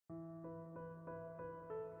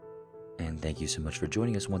and thank you so much for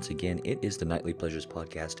joining us once again. It is the Nightly Pleasures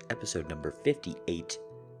Podcast, episode number 58.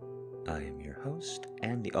 I am your host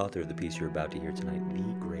and the author of the piece you're about to hear tonight, The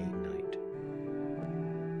Grey Knight.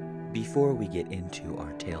 Before we get into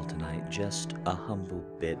our tale tonight, just a humble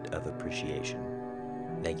bit of appreciation.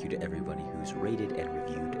 Thank you to everybody who's rated and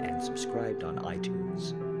reviewed and subscribed on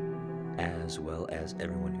iTunes, as well as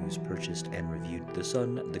everyone who's purchased and reviewed The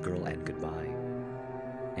Sun, The Girl, and Goodbye.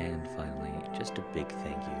 And finally, just a big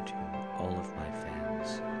thank you to all of my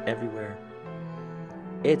fans everywhere.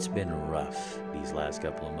 It's been rough these last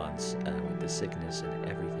couple of months with the sickness and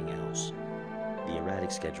everything else. The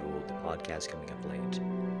erratic schedule, the podcast coming up late.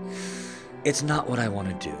 It's not what I want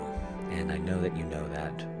to do, and I know that you know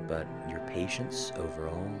that, but your patience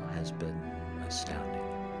overall has been astounding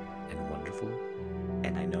and wonderful,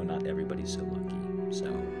 and I know not everybody's so lucky, so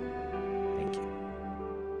thank you.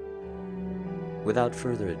 Without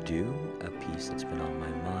further ado, a piece that's been on my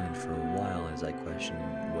mind for a while as I question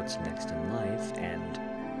what's next in life, and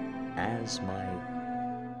as my,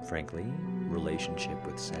 frankly, relationship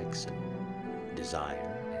with sex and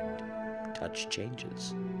desire and touch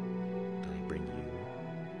changes, I bring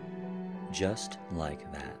you Just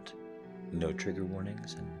Like That. No trigger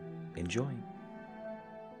warnings, and enjoy.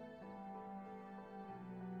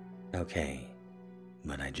 Okay,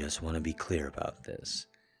 but I just want to be clear about this.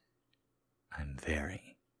 I'm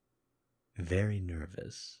very, very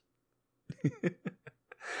nervous.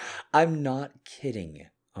 I'm not kidding,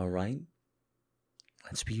 all right?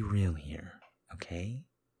 Let's be real here, okay?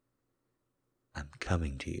 I'm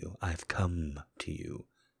coming to you. I've come to you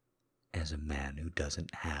as a man who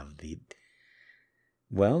doesn't have the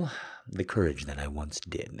courage that I once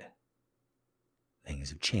did. Things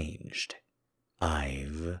have changed.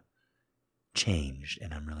 I've changed,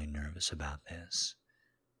 and I'm really nervous about this.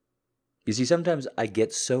 You see, sometimes I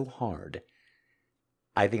get so hard,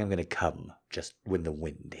 I think I'm going to come just when the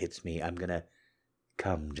wind hits me. I'm going to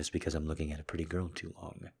come just because I'm looking at a pretty girl too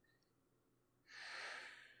long.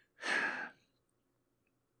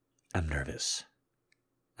 I'm nervous.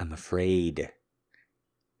 I'm afraid.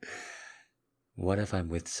 What if I'm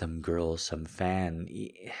with some girl, some fan,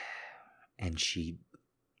 and she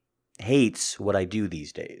hates what I do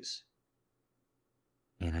these days?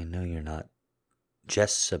 And I know you're not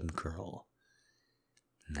just some girl.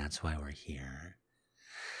 And that's why we're here.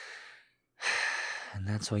 And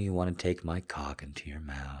that's why you want to take my cock into your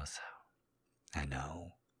mouth. I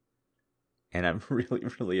know. And I'm really,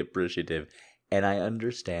 really appreciative. And I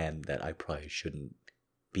understand that I probably shouldn't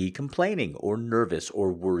be complaining or nervous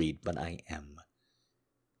or worried, but I am.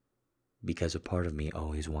 Because a part of me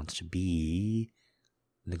always wants to be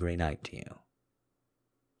the Grey Knight to you.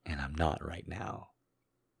 And I'm not right now.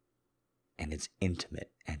 And it's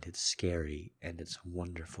intimate, and it's scary, and it's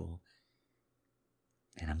wonderful.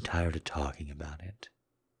 And I'm tired of talking about it.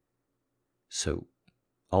 So,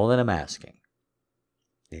 all that I'm asking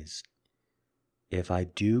is, if I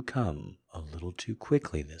do come a little too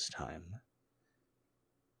quickly this time,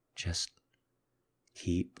 just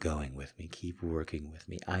keep going with me, keep working with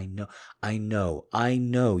me. I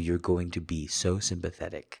know you're going to be so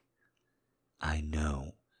sympathetic. I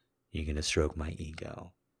know you're going to stroke my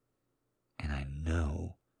ego. And I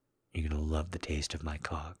know you're going to love the taste of my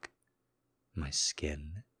cock, my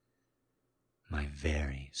skin, my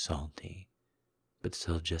very salty, but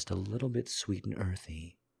still just a little bit sweet and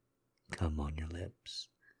earthy, cum on your lips,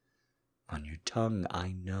 on your tongue,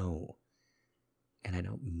 I know. And I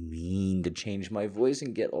don't mean to change my voice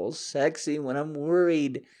and get all sexy when I'm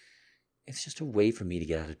worried. It's just a way for me to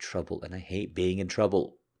get out of trouble, and I hate being in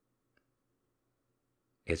trouble.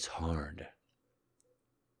 It's hard.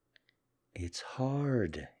 It's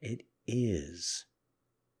hard. It is.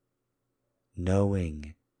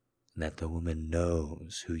 Knowing that the woman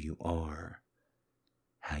knows who you are,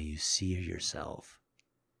 how you see yourself,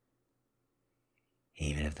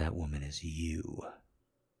 even if that woman is you,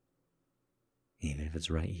 even if it's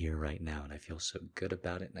right here, right now, and I feel so good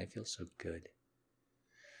about it, and I feel so good.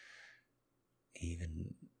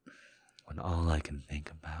 Even when all I can think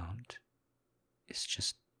about is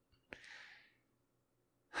just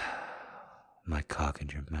my cock in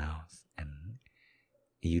your mouth, and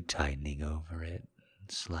you tightening over it, and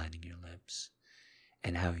sliding your lips,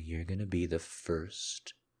 and how you're going to be the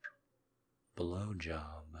first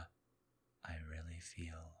blowjob I really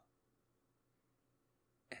feel.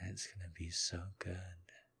 And it's going to be so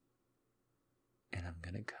good. And I'm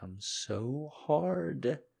going to come so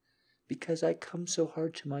hard, because I come so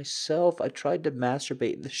hard to myself. I tried to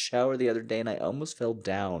masturbate in the shower the other day, and I almost fell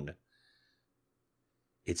down.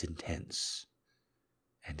 It's intense.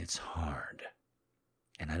 And it's hard.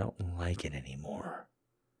 And I don't like it anymore.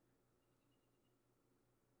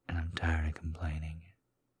 I'm tired of complaining.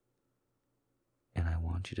 And I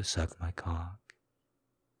want you to suck my cock.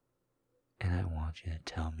 And I want you to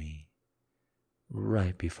tell me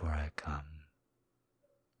right before I come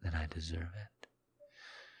that I deserve it.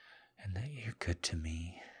 And that you're good to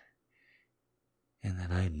me. And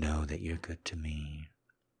that I know that you're good to me.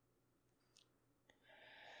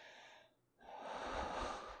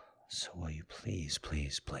 So will you please,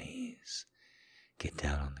 please, please get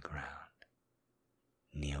down on the ground.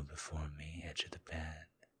 Kneel before me, edge of the bed.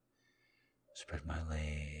 Spread my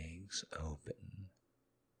legs open.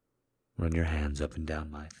 Run your hands up and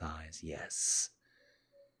down my thighs. Yes.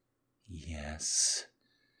 Yes.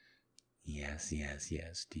 Yes, yes,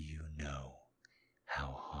 yes. Do you know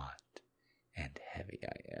how hot and heavy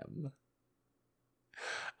I am?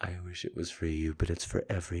 I wish it was for you, but it's for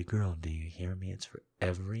every girl. Do you hear me? It's for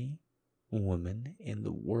every woman in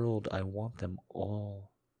the world. I want them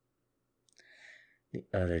all. The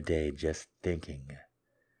other day, just thinking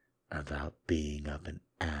about being up an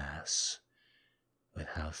ass with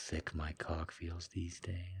how thick my cock feels these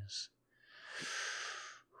days.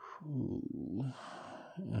 Ooh.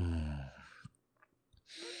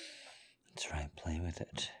 That's right, play with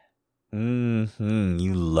it.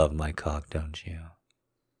 You love my cock, don't you?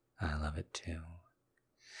 I love it too.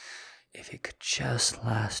 If it could just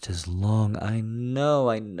last as long. I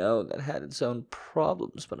know that had its own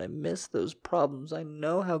problems, but I miss those problems. I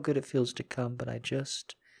know how good it feels to come, but I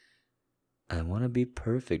want to be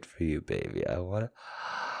perfect for you, baby. I want to...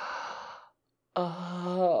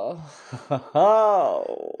 Oh.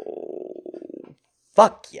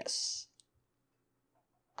 Fuck yes.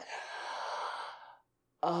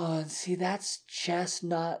 Oh, and see, that's just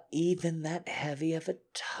not even that heavy of a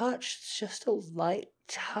touch. It's just a light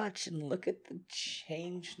touch. And look at the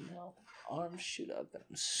change now. Arms shoot up and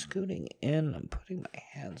I'm scooting in. I'm putting my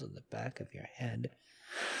hands on the back of your head.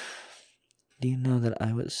 Do you know that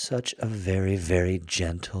I was such a very, very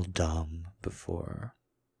gentle dom before?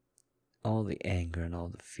 All the anger and all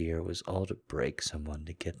the fear was all to break someone,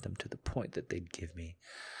 to get them to the point that they'd give me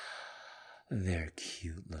their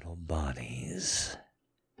cute little bodies.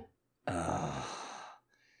 Oh,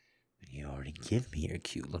 you already give me your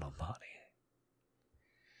cute little body.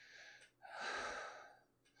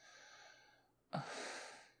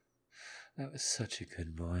 I was such a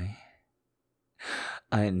good boy.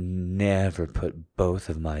 I never put both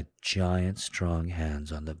of my giant strong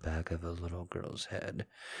hands on the back of a little girl's head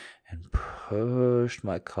and pushed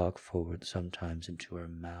my cock forward sometimes into her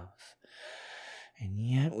mouth. And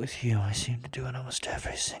yet with you, I seem to do it almost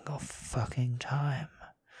every single fucking time.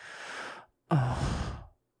 Oh.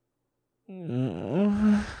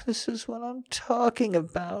 This is what I'm talking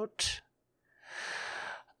about.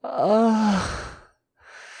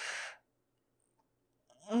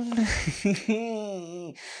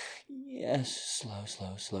 Yes,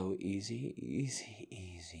 slow, easy.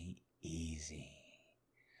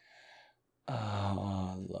 Oh,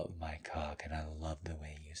 I love my cock, and I love the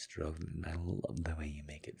way you stroke it, and I love the way you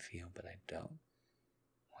make it feel, but I don't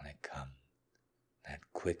want to come that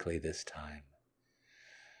quickly this time.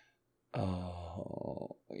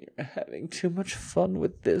 Oh, you're having too much fun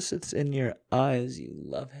with this. It's in your eyes. You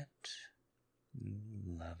love it. You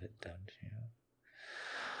love it, don't you?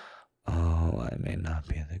 Oh, I may not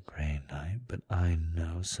be the Grey Knight, but I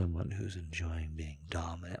know someone who's enjoying being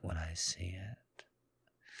dominant when I see it.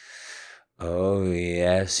 Oh,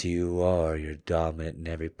 yes, you are. You're dominant in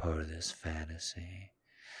every part of this fantasy.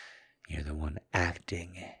 You're the one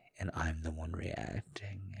acting, and I'm the one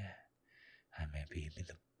reacting. I may be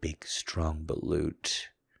the big, strong balut.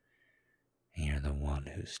 And you're the one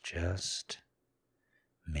who's just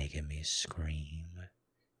making me scream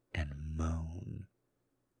and moan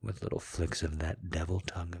with little flicks of that devil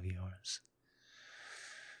tongue of yours.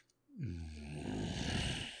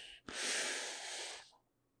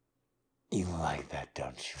 You like that,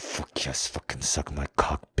 don't you? Fuck yes, fucking suck my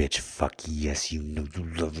cock, bitch. Fuck yes, you know you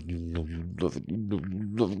love it, you know you love it, you know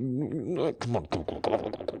you love it. Come on,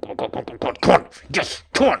 come on. Yes,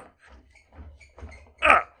 come on.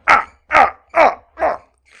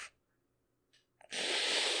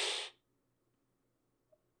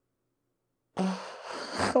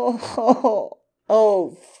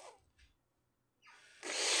 Oh.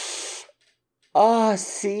 Ah,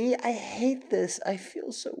 see, I hate this. I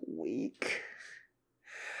feel so weak.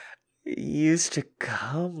 It used to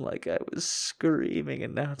come like I was screaming,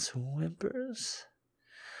 and now it's whimpers.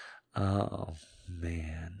 Oh,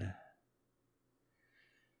 man.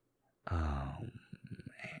 Oh, man.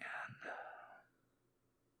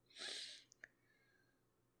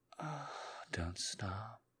 Oh, don't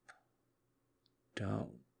stop.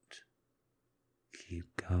 Don't.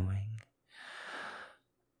 Keep going.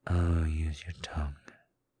 Oh, use your tongue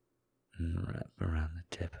and wrap around the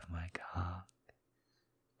tip of my cock,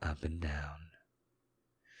 up and down.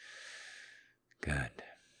 Good.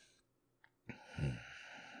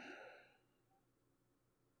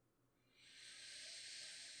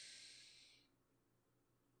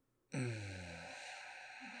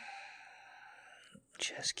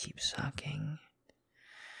 Just keep sucking.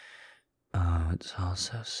 Oh, it's all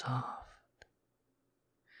so soft.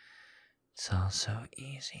 It's all so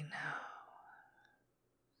easy now.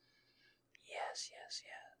 Yes, yes,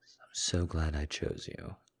 yes. I'm so glad I chose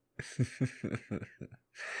you.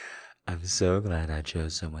 I'm so glad I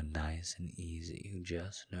chose someone nice and easy who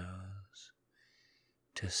just knows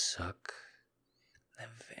to suck the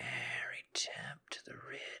very tip to the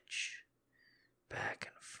ridge, back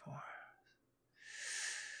and forth.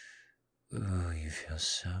 Ooh, you feel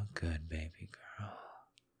so good, baby girl.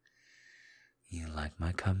 You like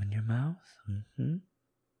my cum in your mouth? Mm-hmm.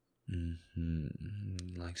 Mm-hmm.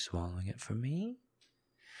 You like swallowing it for me?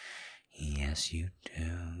 Yes, you do.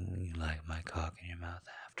 You like my cock in your mouth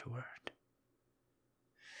afterward.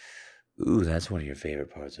 Ooh, that's one of your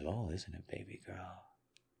favorite parts of all, isn't it, baby girl?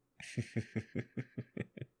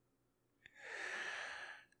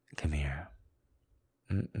 Come here.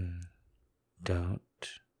 Mm-mm. Don't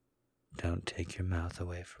take your mouth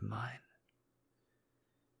away from mine.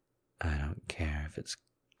 I don't care if it's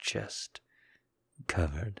just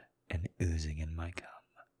covered and oozing in my cum.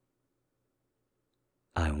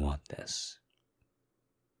 I want this.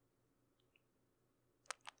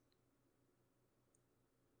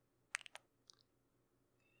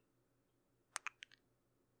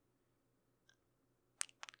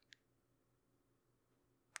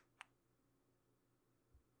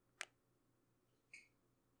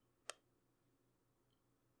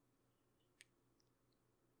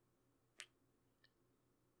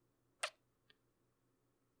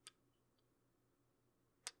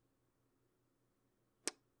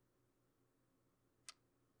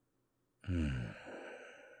 Mm.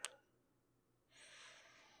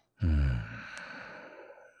 Mm.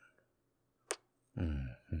 Mm.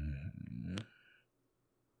 Mm.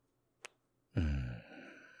 Mm.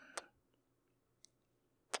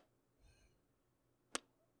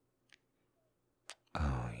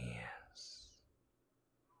 Oh, yes.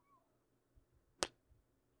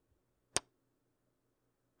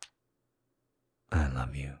 I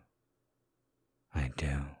love you. I do.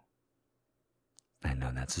 I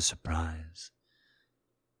know that's a surprise.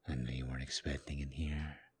 I know you weren't expecting it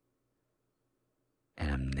here.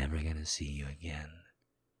 And I'm never gonna see you again.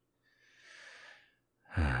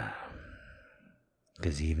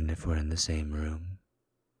 Because even if we're in the same room,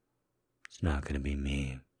 it's not gonna be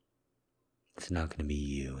me. It's not gonna be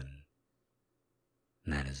you, and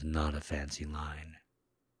that is not a fancy line.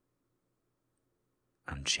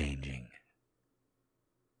 I'm changing.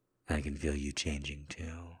 I can feel you changing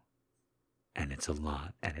too. And it's a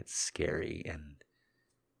lot, and it's scary, and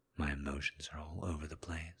my emotions are all over the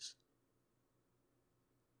place.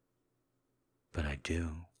 But I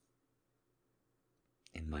do,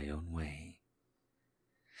 in my own way,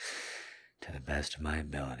 to the best of my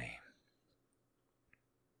ability.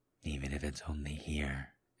 Even if it's only here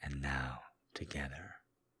and now, together.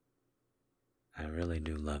 I really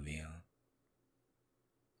do love you.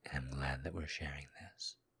 And I'm glad that we're sharing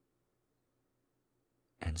this.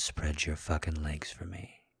 And spread your fucking legs for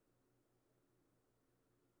me.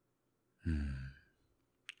 Hmm.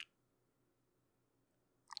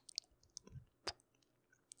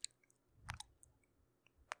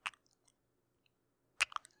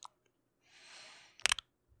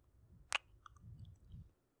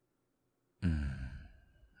 Mm.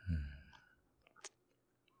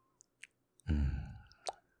 Mm.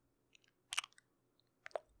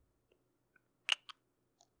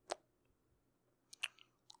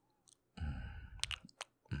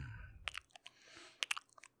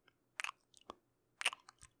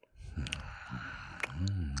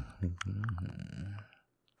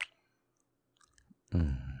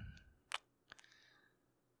 Mm.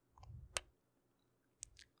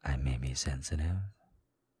 I may be sensitive,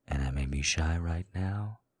 and I may be shy right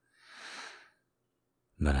now,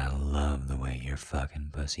 but I love the way your fucking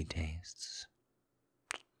pussy tastes.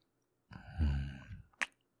 Mm.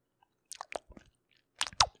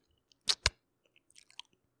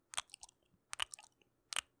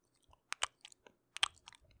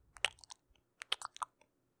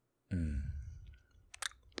 Mm.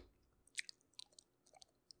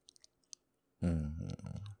 Mm.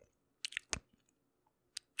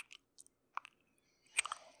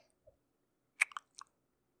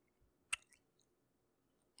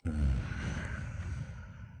 Mm.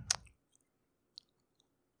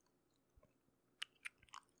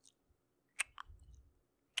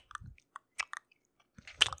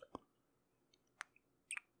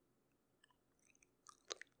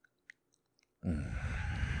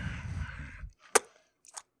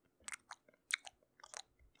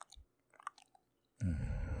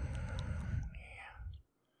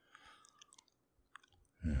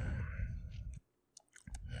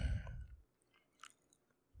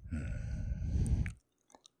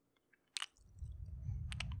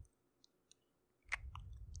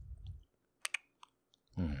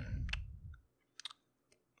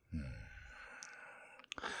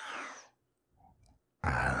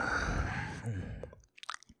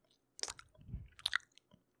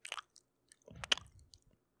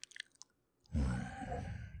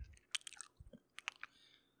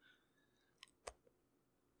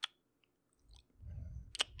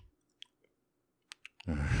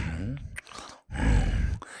 Mm-hmm.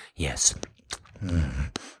 Yes. Mm-hmm.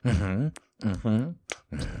 Mm-hmm. Mm-hmm.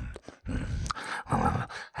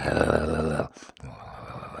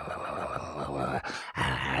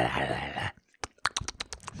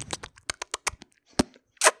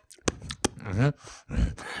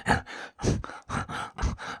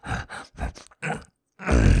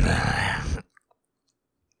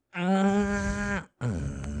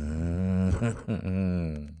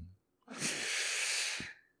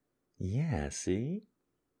 Yeah, see?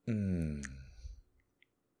 Mm.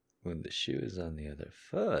 When the shoe is on the other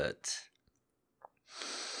foot.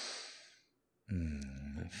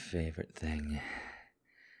 My favorite thing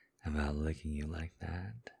about licking you like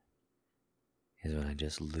that is when I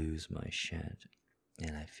just lose my shit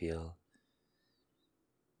and I feel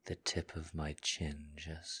the tip of my chin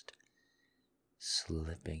just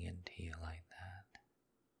slipping into you like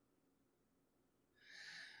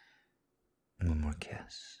that. One more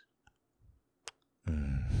kiss.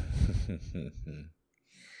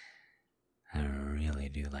 I really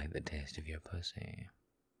do like the taste of your pussy.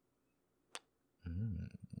 Mm.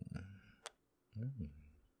 Mm.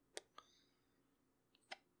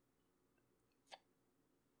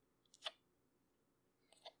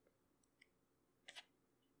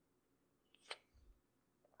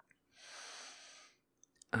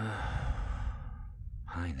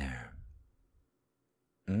 Hi there.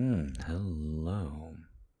 Hello.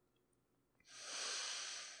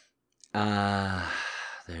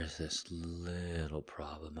 There's this little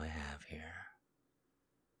problem I have here.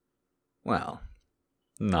 Well,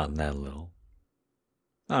 not that little.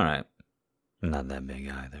 Alright, not that big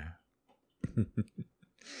either.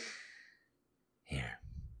 Here,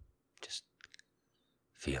 just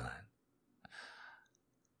feel it.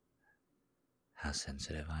 How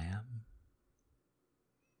sensitive I am.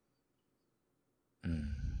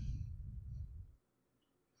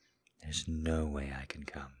 There's no way I can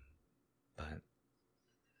come, but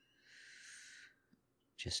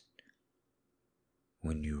just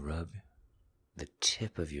when you rub the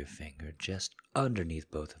tip of your finger just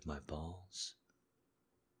underneath both of my balls.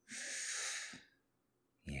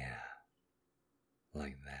 Yeah,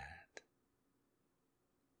 like that.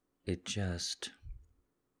 It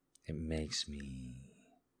makes me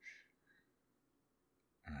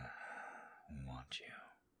want you.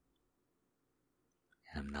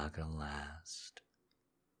 And I'm not gonna last.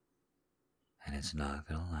 And it's not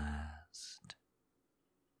gonna last.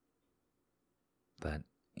 But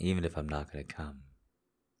even if I'm not gonna come,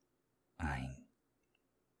 I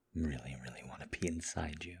really, really want to be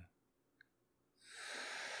inside you.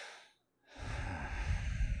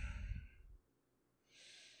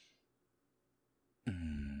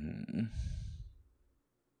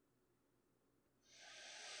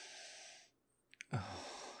 Oh,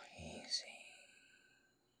 easy.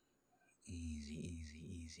 Easy, easy,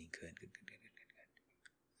 easy. Good, good, good, good, good,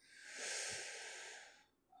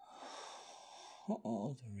 good.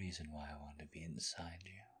 Oh, the reason why I want to be inside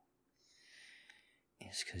you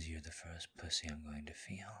is because you're the first pussy I'm going to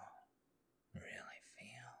feel. Really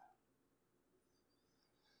feel.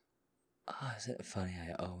 Oh, is it funny?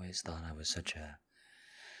 I always thought I was such a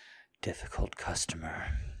difficult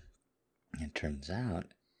customer. It turns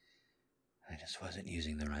out I just wasn't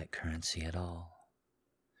using the right currency at all.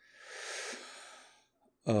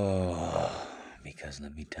 Oh, because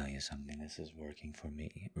let me tell you something, this is working for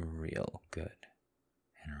me real good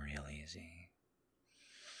and real easy.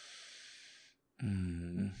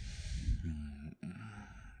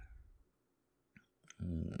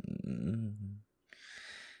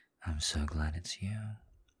 I'm so glad it's you.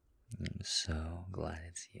 I'm so glad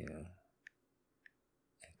it's you.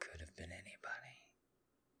 It could have been anybody,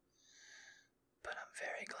 but I'm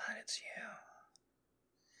very glad it's you.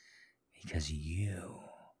 Because you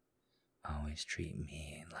always treat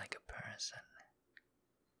me like a person.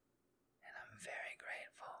 And I'm very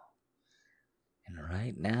grateful. And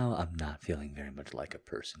right now, I'm not feeling very much like a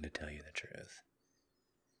person, to tell you the truth.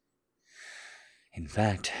 In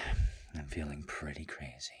fact, I'm feeling pretty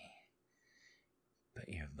crazy. But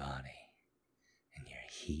your body and your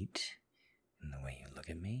heat and the way you look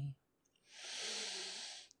at me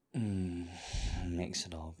makes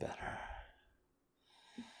it all better.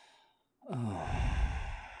 Oh.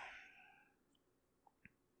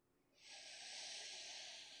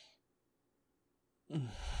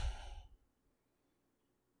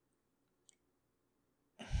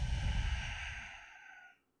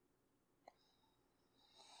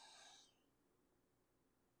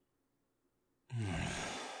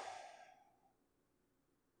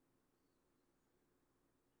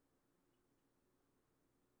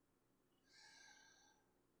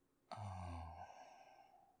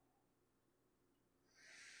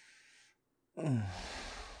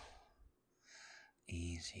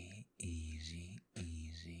 Easy, easy,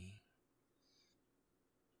 easy.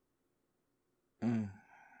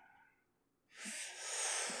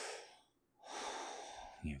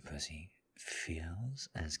 Your pussy feels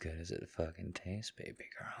as good as it fucking tastes, baby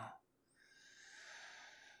girl.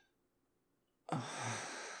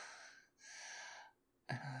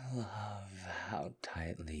 I love how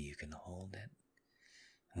tightly you can hold it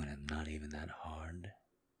when it's not even that hard.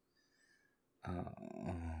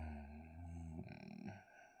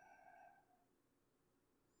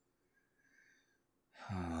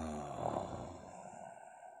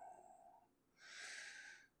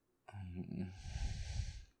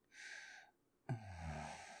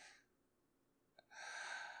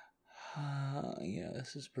 Yeah,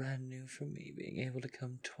 this is brand new for me, being able to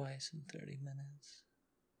come twice in 30 minutes.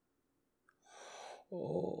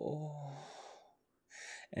 Oh.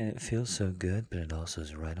 And it feels so good, but it also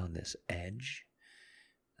is right on this edge.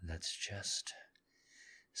 And that's just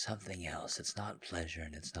something else. It's not pleasure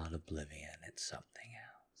and it's not oblivion. It's something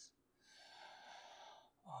else.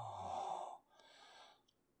 Oh.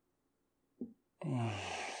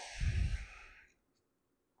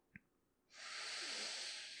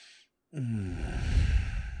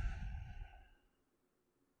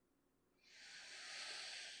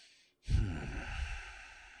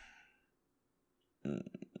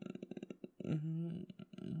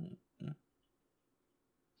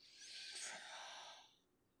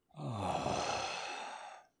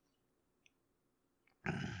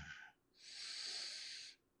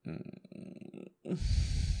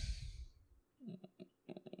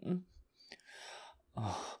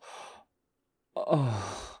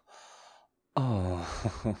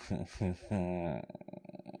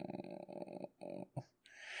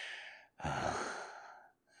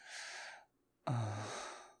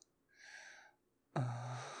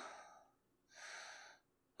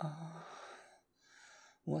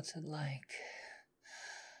 What's it like?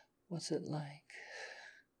 What's it like?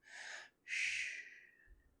 Shh.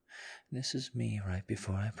 This is me right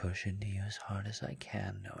before I push into you as hard as I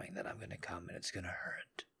can, knowing that I'm gonna come and it's gonna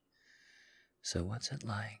hurt. So what's it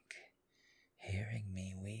like hearing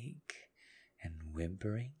me weak and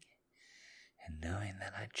whimpering and knowing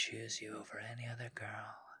that I'd choose you over any other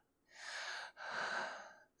girl?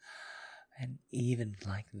 And even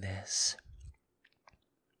like this,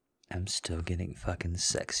 I'm still getting fucking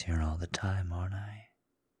sexier all the time, aren't I?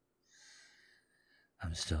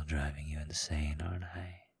 I'm still driving you insane, aren't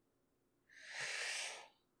I?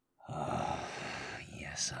 Oh,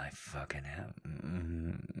 yes, I fucking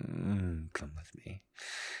am. Come with me.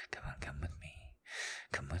 Come on, come with me.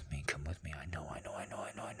 Come with me, come with me. I know,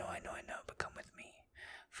 but come with me.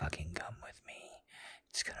 Fucking come with me.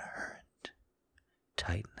 It's gonna hurt.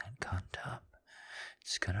 Tighten that cunt up.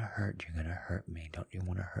 It's gonna hurt. You're gonna hurt me. Don't you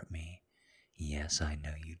want to hurt me? Yes, I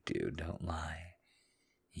know you do. Don't lie.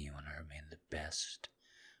 You want to hurt me in the best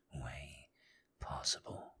way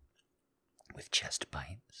possible. With chest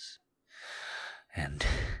bites and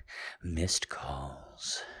missed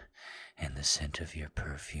calls and the scent of your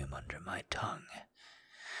perfume under my tongue.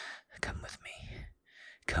 Come with me.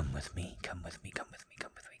 Come with me. Come with me. Come with me.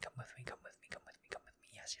 Come with me. Come with me. Come with me. Come with me. Come with me.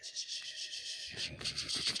 Yes, yes, yes, yes,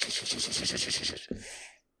 yes, yes.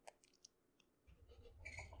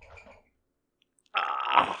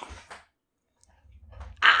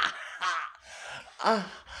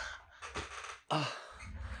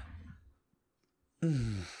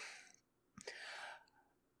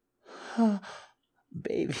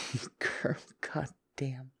 Baby girl,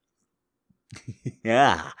 goddamn.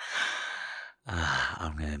 Yeah.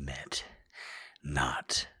 I'm gonna admit,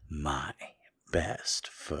 not my best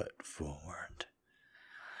foot forward.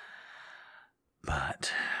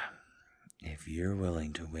 But if you're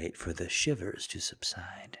willing to wait for the shivers to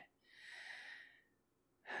subside,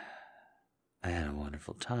 I had a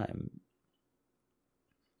wonderful time.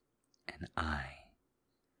 And I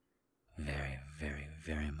very, very,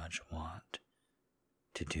 very much want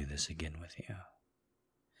to do this again with you.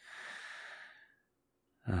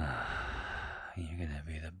 You're gonna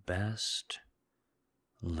be the best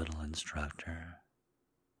little instructor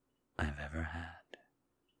I've ever had.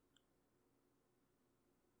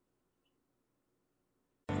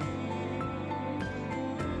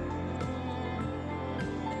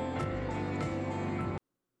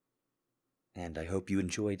 And I hope you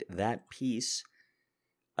enjoyed that piece.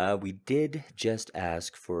 We did just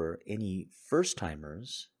ask for any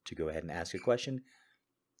first-timers to go ahead and ask a question.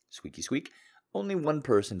 Squeaky squeak. Only one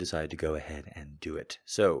person decided to go ahead and do it.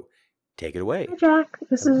 So, take it away. Hi, Jack.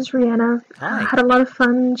 This is Rihanna. Hi. I had a lot of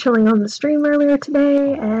fun chilling on the stream earlier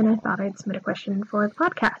today, and I thought I'd submit a question for the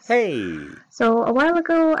podcast. Hey. So, a while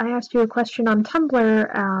ago, I asked you a question on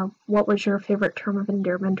Tumblr. What was your favorite term of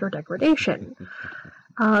endearment or degradation?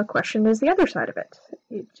 Question is the other side of it.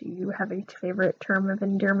 Do you have a favorite term of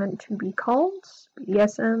endearment to be called?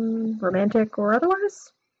 BDSM, romantic, or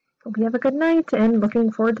otherwise? Hope you have a good night, and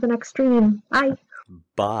looking forward to the next stream. Bye.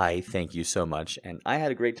 Bye. Thank you so much. And I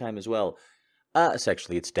had a great time as well.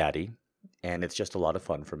 Sexually, it's Daddy, and it's just a lot of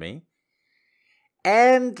fun for me.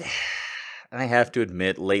 And I have to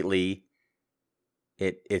admit, lately,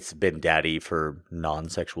 it's been Daddy for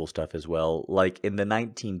non-sexual stuff as well. Like in the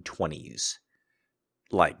 1920s,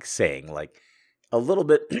 like saying like a little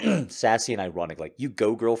bit sassy and ironic, like "you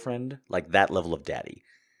go, girlfriend," like that level of Daddy.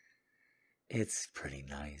 It's pretty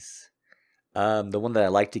nice. The one that I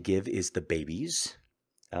like to give is the babies.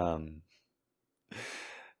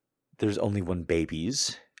 There's only one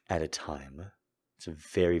babies at a time. It's a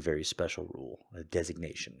very, very special rule, a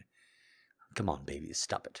designation. Come on, babies,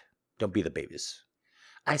 stop it. Don't be the babies.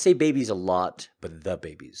 I say babies a lot, but the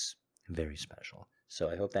babies, very special. So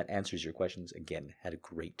I hope that answers your questions. Again, had a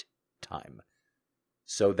great time.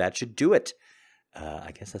 So that should do it.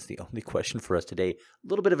 I guess that's the only question for us today. A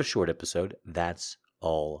little bit of a short episode. That's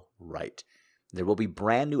all right. There will be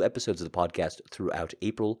brand new episodes of the podcast throughout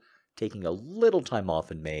April, taking a little time off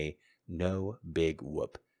in May. No big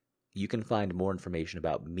whoop. You can find more information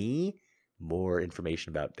about me, more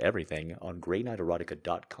information about everything on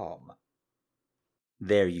GreyKnightErotica.com.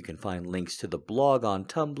 There you can find links to the blog on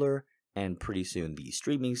Tumblr, and pretty soon the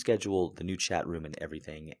streaming schedule, the new chat room, and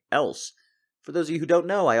everything else. For those of you who don't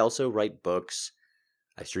know, I also write books.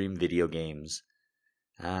 I stream video games.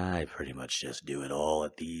 I pretty much just do it all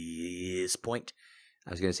at this point.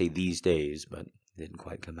 I was going to say these days, but it didn't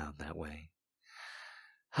quite come out that way.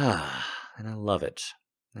 And I love it.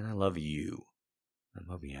 And I love you. I'm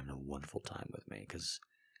hoping you're having a wonderful time with me, because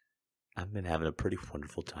I've been having a pretty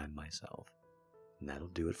wonderful time myself. And that'll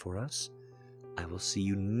do it for us. I will see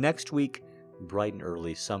you next week, bright and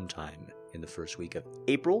early, sometime in the first week of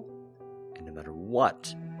April. And no matter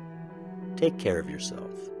what, take care of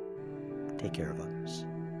yourself. Take care of others.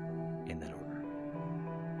 In that order.